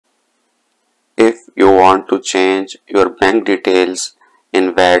you want to change your bank details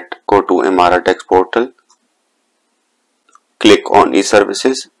in VAT, go to Emara Tax portal, click on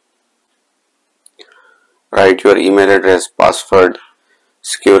e-services, write your email address, password,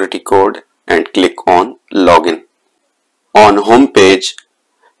 security code and click on login. On home page,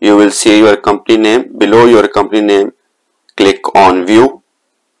 you will see your company name. Below your company name, click on view.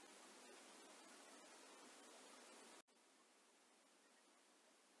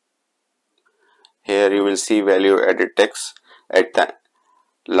 Here you will see value added tax. At the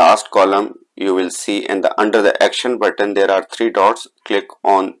last column you will see, and under the action button there are three dots. Click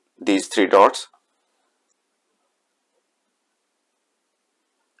on these three dots,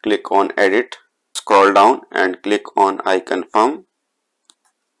 click on edit, scroll down and click on I confirm,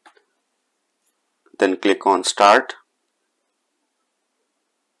 then click on start.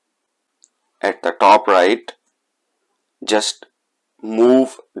 At the top right, just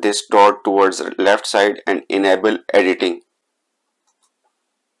move this dot towards the left side and enable editing.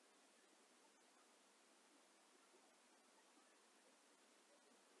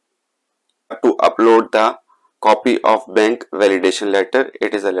 To upload the copy of bank validation letter.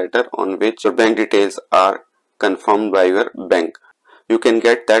 It is a letter on which your bank details are confirmed by your bank. You can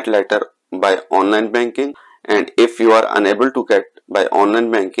get that letter by online banking, and if you are unable to get by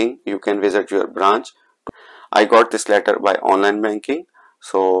online banking, you can visit your branch. I got this letter by online banking,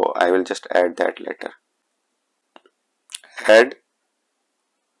 so I will just add that letter. Add,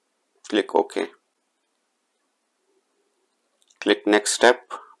 click OK. Click next step.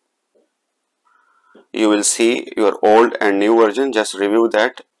 You will see your old and new version. Just review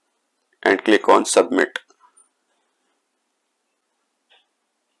that and click on submit.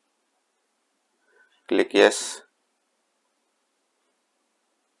 Click yes.